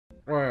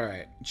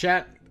Alright,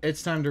 chat,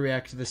 it's time to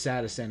react to the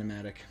SAD-ist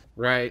animatic.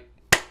 Right?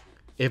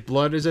 If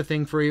blood is a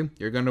thing for you,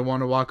 you're going to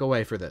want to walk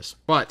away for this.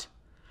 But,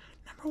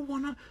 number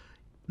 1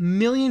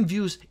 million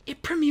views,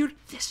 it premiered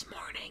this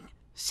morning.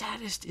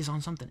 SAD-ist is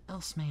on something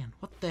else, man.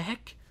 What the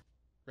heck?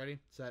 Ready?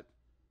 Set.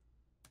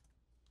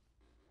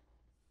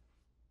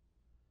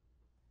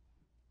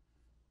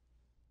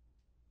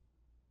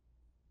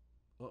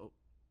 Uh-oh.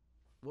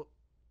 Whoop.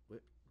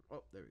 Wait.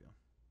 Oh, there we go.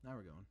 Now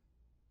we're going.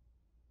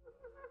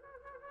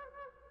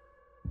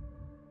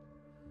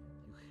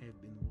 You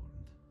have been warned.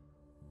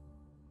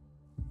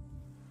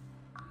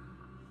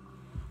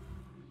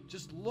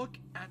 Just look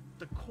at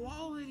the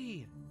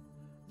quality.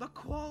 The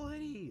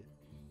quality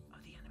of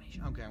the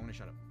animation. Okay, I want to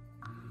shut up.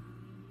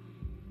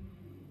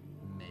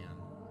 Man.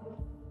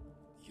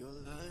 You're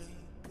like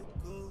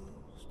a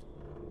ghost.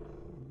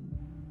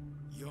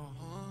 You're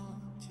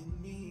haunting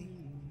me.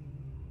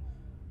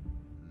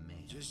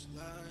 Man. Just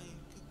like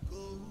a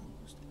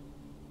ghost.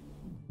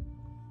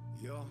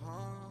 You're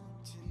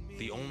haunting me.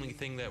 The only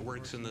thing that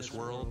works in this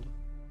world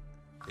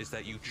is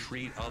that you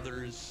treat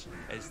others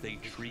as they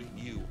treat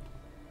you.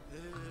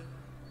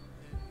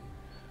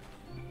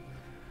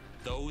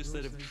 Those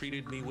that have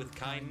treated me with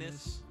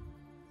kindness,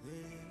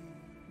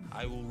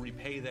 I will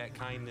repay that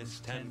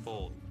kindness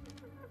tenfold.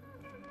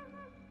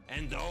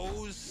 And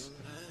those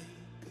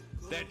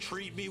that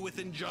treat me with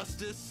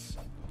injustice.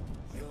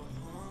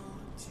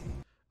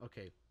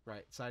 Okay,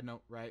 right. Side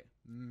note, right?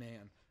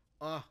 Man.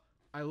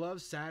 I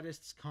love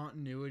SAD-ist's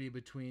continuity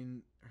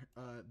between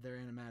their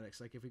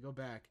animatics. Like if we go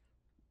back,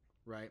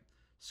 right?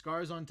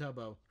 Scars on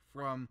Tubbo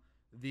from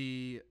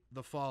the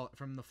fall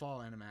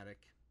animatic.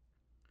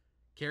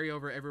 Carry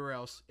over everywhere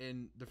else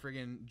in the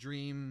friggin'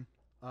 Dream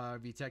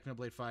v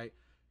Technoblade fight.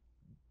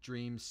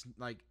 Dreams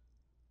like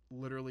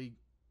literally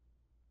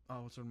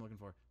what's what I'm looking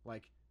for?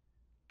 Like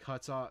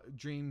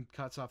Dream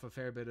cuts off a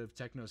fair bit of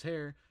Techno's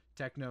hair.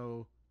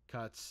 Techno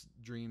cuts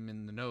Dream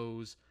in the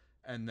nose,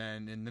 and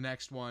then in the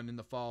next one in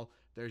the fall,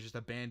 there's just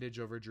a bandage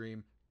over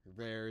Dream.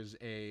 There's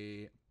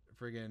a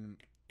friggin'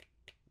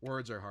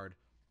 words are hard.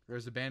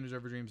 There's a bandage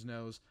over Dream's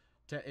nose.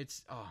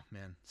 It's oh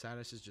man,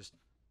 SAD-ist is just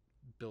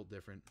built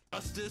different.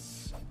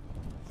 Justice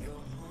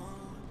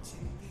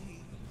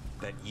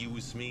that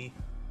use me.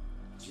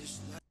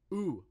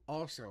 Ooh,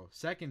 also,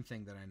 second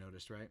thing that I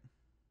noticed, right?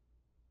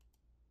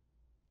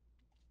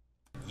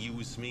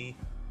 Use me.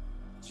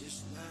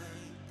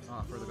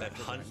 Oh, further back.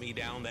 That hunt me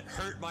down, that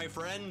hurt my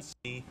friends.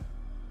 Right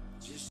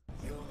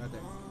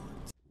there.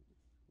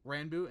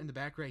 Ranboo in the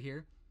back right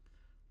here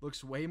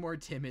looks way more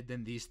timid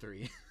than these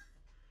three.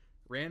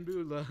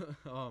 Ranboo,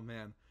 oh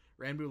man.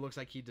 Ranboo looks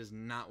like he does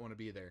not want to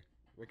be there.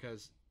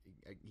 Because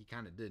he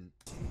kind of didn't.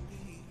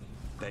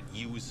 That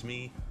use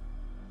me.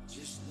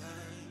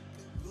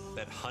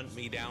 That hunt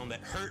me down,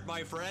 that hurt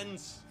my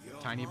friends.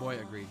 Tiny boy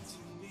agreed.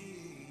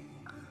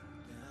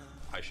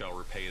 I shall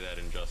repay that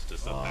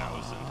injustice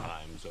 1,000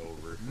 times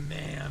over.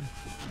 Man.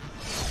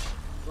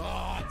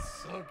 Oh,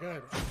 it's so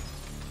good.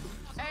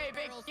 Hey,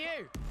 big Q!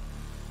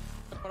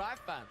 Look what I've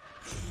found.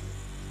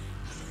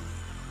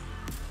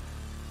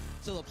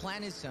 So the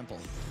plan is simple.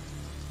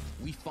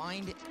 We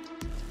find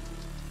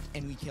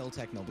and we kill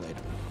Technoblade.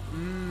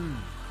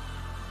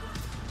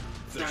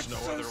 There's no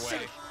other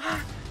way.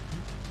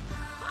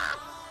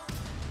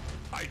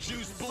 I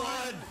choose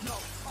blood! No!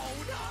 Oh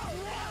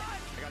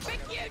no! Big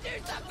Q,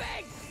 do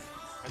something!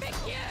 Big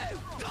Q!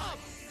 Stop!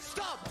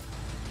 Stop!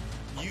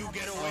 You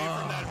get away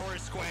from that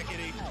horse,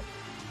 Quackity!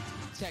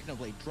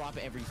 Technoblade, drop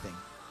everything,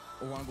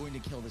 or I'm going to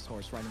kill this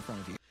horse right in front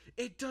of you.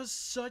 It does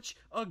such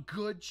a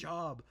good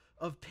job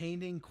of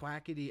painting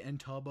Quackity and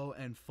Tubbo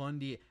and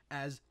Fundy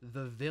as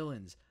the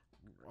villains.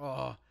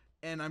 Oh,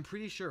 and I'm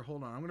pretty sure,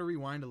 hold on, I'm going to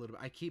rewind a little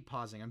bit. I keep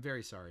pausing. I'm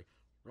very sorry.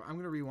 I'm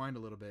going to rewind a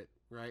little bit,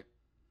 right?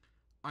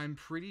 I'm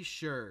pretty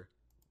sure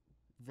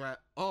that,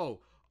 oh,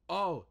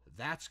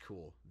 that's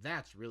cool.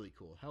 That's really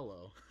cool.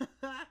 Hello.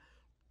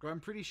 I'm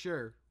pretty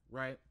sure,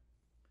 right,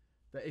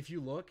 that if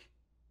you look,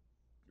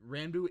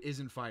 Ranboo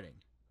isn't fighting.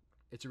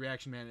 It's a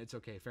reaction, man. It's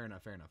okay. Fair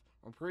enough. Fair enough.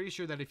 I'm pretty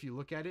sure that if you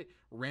look at it,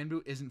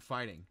 Ranboo isn't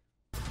fighting.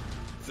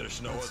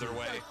 There's no other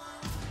way.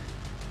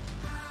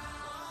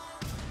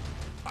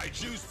 I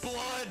choose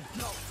blood!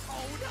 No!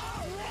 Oh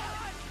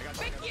no!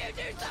 Big Q,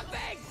 do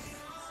something!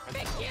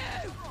 Big Q!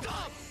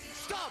 Stop!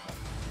 Stop!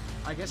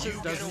 I guess You it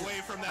get doesn't.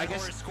 away from that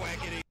horse,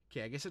 Quackity!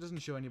 Okay, I guess it doesn't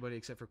show anybody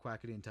except for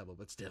Quackity and Tubbo,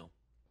 but still.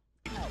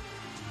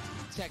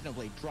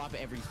 Technoblade, drop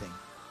everything,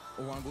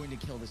 or I'm going to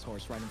kill this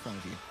horse right in front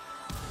of you.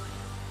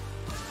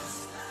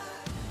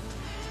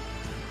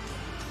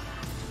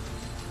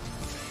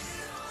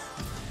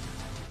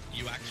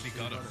 You actually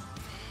got him.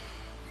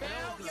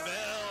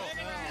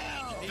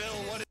 Phil,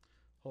 what is...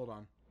 Hold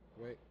on.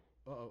 Wait.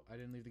 Uh-oh, I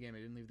didn't leave the game.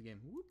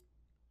 Whoop.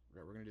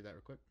 Right, we're gonna do that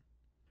real quick.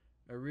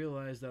 I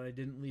realized that I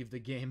didn't leave the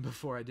game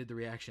before I did the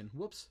reaction.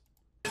 Whoops.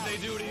 What did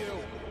they do to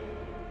you?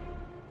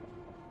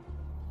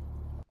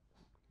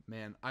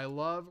 Man, I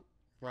love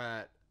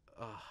that.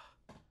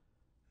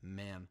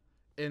 Man.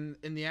 In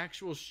the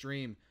actual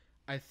stream,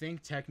 I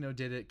think Techno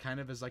did it kind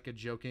of as like a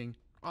joking,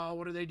 oh,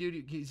 what do they do to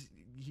you?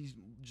 he's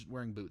just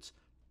wearing boots.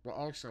 But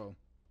also,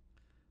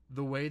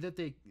 the way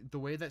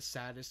that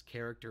SAD-ist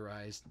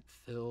characterized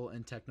Phil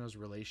and Techno's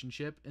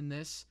relationship in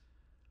this,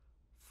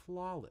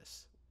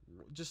 flawless,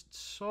 just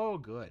so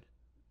good.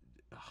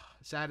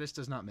 SAD-ist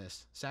does not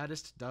miss.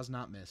 SAD-ist does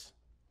not miss.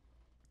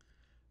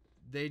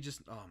 They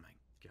just, oh my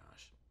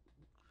gosh.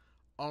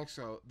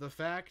 Also, the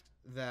fact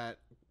that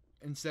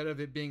instead of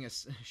it being a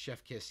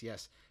chef kiss,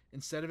 yes,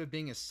 instead of it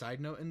being a side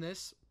note in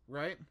this,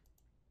 right?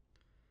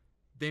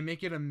 They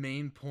make it a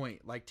main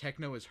point. Like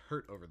Techno is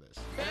hurt over this.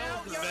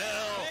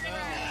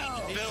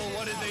 Phil,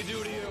 what did they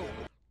do to you?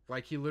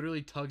 Like he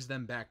literally tugs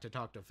them back to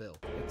talk to Phil.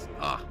 It's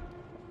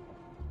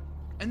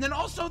and then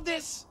also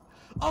this.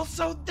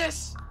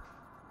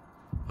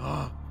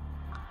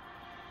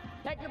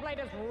 Technoblade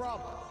has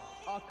robbed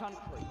our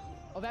country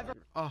of every.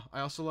 Oh,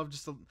 I also love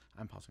just the.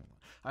 I'm pausing a lot.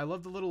 I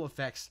love the little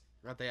effects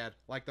that they had,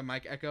 like the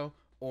mic echo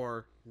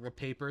or the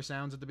paper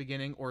sounds at the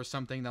beginning, or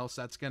something else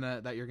that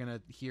you're gonna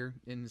hear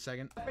in a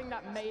second. Everything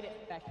that made it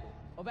special,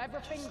 of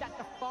everything that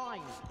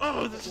defined.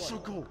 Oh, this is so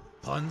cool.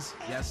 Puns,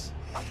 yes.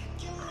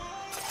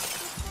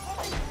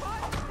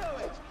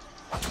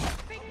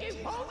 Big you,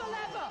 pull the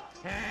lever.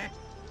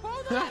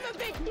 Pull the lever,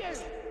 big you.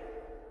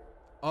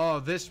 Oh,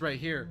 this right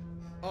here.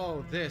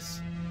 Oh, this.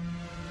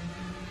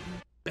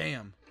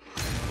 Bam.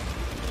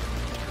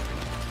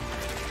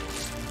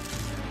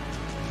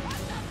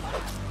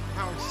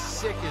 How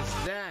sick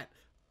is that?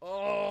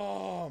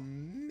 Oh,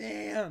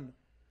 man.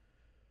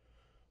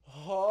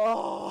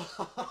 Oh.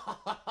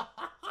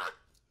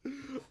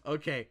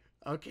 Okay,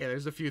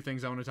 there's a few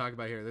things I want to talk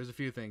about here. There's a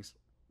few things,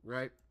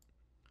 right?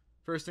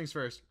 First things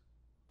first.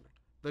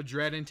 The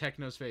dread in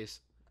Techno's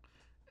face.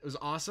 It was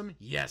awesome?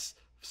 Yes.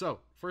 So,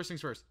 first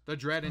things first. The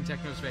dread in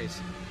Techno's face.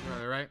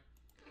 Right?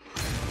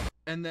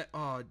 And then,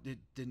 oh, it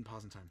didn't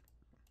pause in time.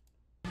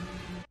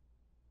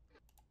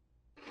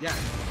 Yeah.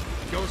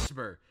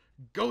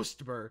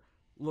 Ghostbur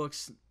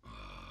looks...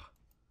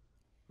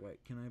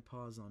 Wait, can I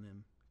pause on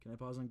him? Can I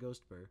pause on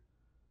Ghostbur?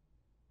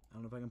 I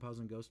don't know if I can pause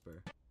on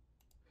Ghostbur.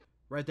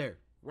 Right there.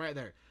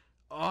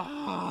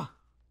 Oh!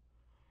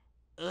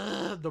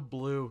 The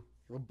blue.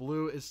 The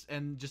blue is...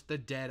 And just the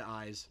dead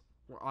eyes.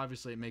 Well,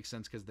 obviously, it makes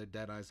sense because they're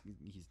dead eyes.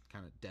 He's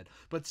kind of dead.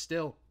 But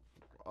still...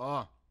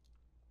 Oh.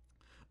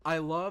 I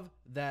love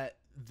that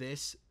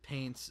this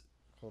paints...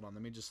 Hold on,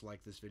 let me just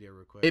like this video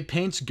real quick. It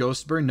paints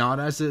Ghostbur not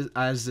as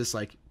this,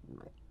 like,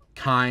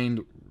 kind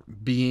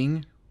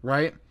being,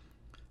 right?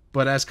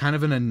 But as kind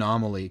of an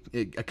anomaly.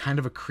 A kind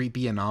of a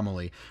creepy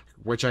anomaly.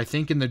 Which I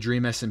think in the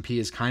DreamSMP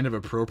is kind of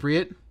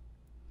appropriate.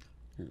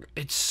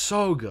 It's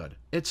so good.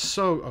 It's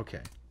so...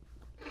 Okay.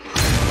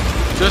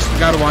 Just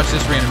gotta watch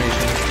this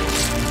reanimation.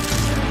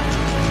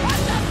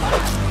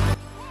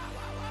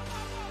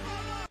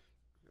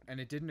 And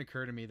it didn't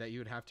occur to me that you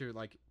would have to,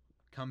 like,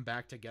 come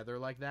back together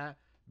like that.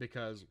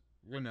 Because,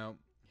 you know,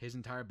 his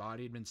entire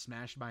body had been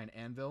smashed by an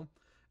anvil.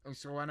 And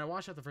so when I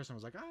watched that the first time, I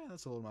was like, ah,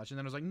 that's a little much. And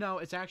then I was like, no,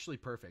 it's actually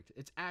perfect.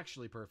 It's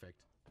actually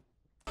perfect.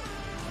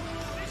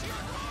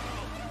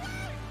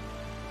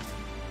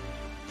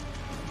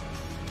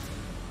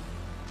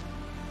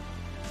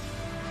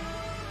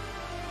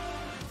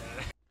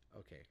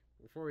 Okay,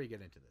 before we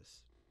get into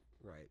this,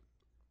 right,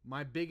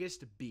 my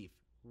biggest beef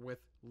with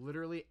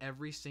literally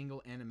every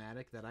single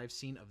animatic that I've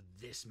seen of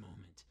this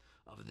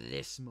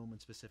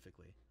moment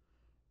specifically,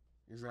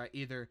 is that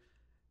either,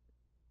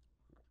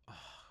 oh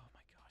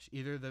my gosh,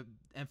 either the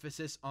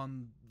emphasis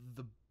on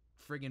the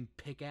friggin'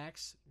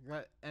 pickaxe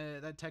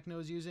that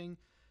Techno's using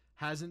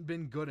hasn't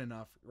been good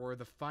enough, or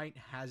the fight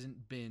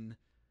hasn't been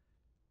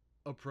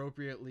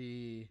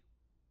appropriately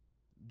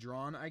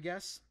drawn, I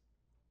guess.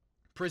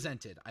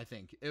 Presented, I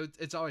think.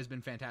 It's always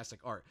been fantastic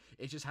art.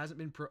 It just hasn't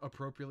been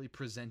appropriately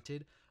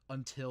presented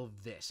until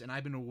this. And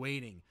I've been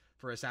waiting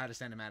for a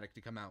SAD-ist animatic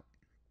to come out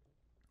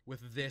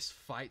with this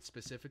fight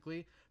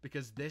specifically,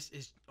 because this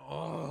is...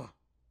 Oh!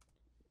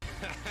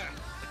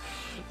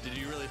 Did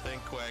you really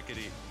think,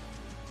 Quackity,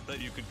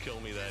 that you could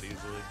kill me that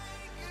easily?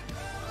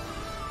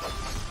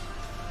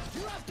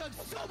 You have done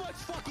so much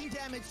fucking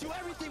damage to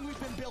everything we've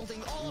been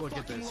building all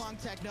fucking long,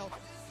 Techno.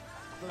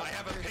 I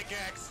have a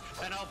pickaxe,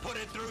 and I'll put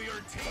it through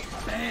your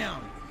teeth.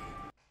 Bam!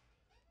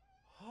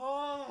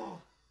 Oh!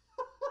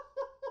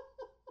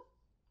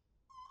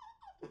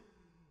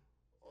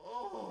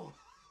 Oh!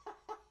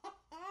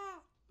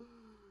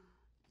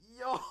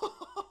 Yo!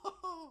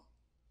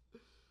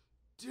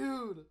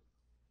 Dude!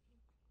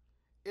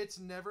 It's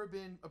never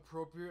been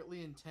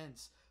appropriately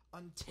intense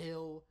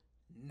until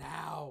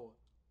now.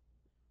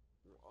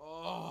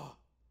 Oh!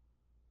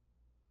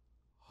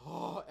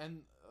 Oh,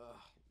 and...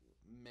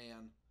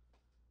 man.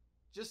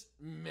 Just,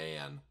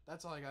 man.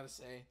 That's all I gotta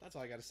say. That's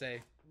all I gotta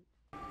say.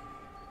 You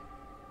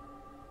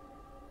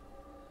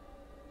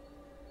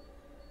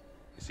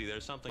see,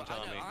 there's something,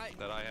 Tommy,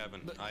 that I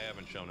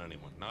haven't shown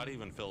anyone. Not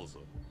even Phil's.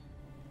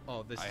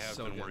 Oh, this I is have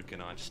so been good.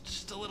 working on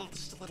just a little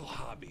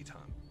hobby,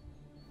 Tom.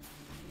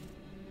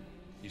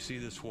 You see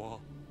this wall?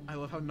 I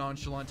love how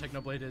nonchalant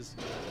Technoblade is.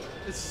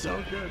 It's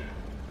so good.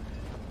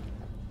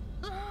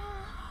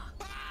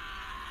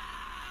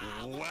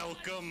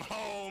 Welcome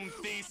home,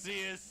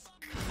 Theseus.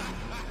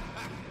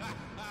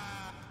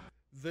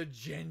 The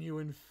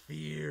genuine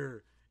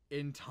fear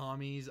in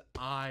Tommy's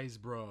eyes,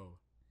 bro.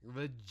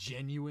 The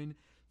genuine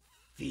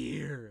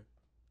fear.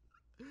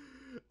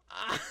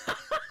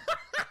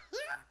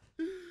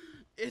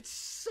 It's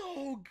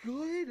so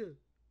good.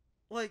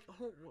 Like,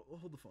 hold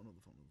the phone.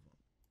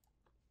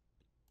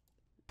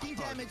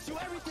 Damage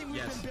to everything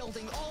we've been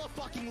building all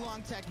fucking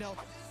long, Techno.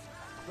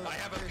 I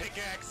have a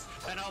pickaxe,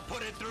 and I'll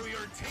put it through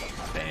your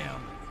teeth.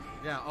 Bam.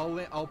 Yeah,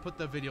 I'll put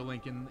the video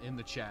link in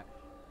the chat.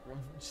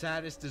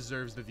 SAD-ist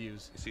deserves the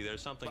views. You see,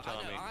 there's something,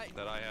 Tommy,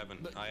 that I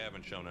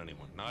haven't shown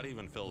anyone. Not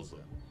even Phil's.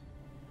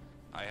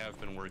 I have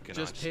been working on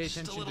just pay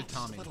attention to Tommy.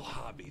 Just a little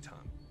hobby, Tom.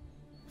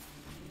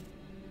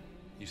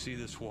 You see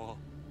this wall?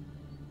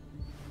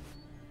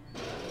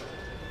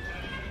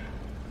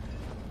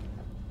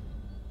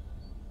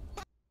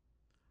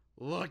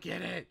 Look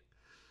at it.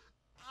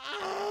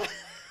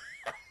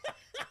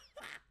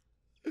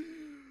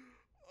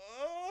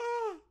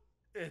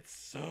 It's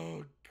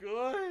so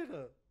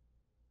good.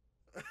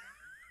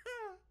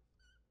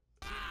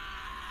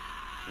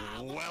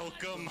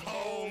 Welcome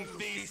home,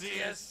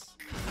 Theseus.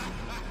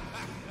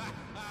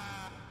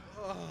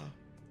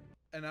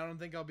 And I don't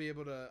think I'll be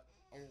able to.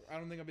 I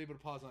don't think I'll be able to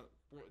pause on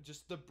it.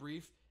 Just the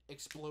brief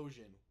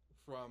explosion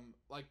from,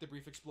 like, the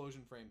brief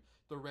explosion frame,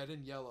 the red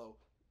and yellow,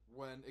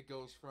 when it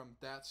goes from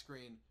that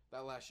screen,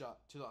 that last shot,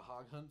 to the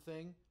Hog Hunt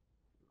thing.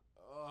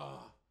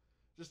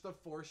 Just the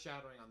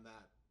foreshadowing on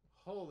that.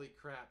 Holy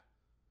crap.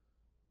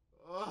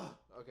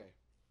 Okay.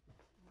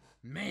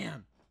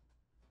 Man.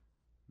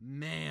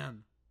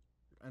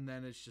 And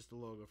then it's just the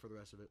logo for the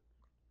rest of it.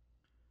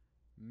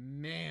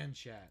 Man,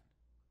 chat.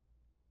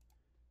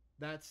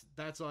 That's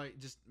like,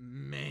 just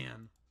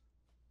man.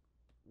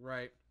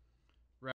 Right.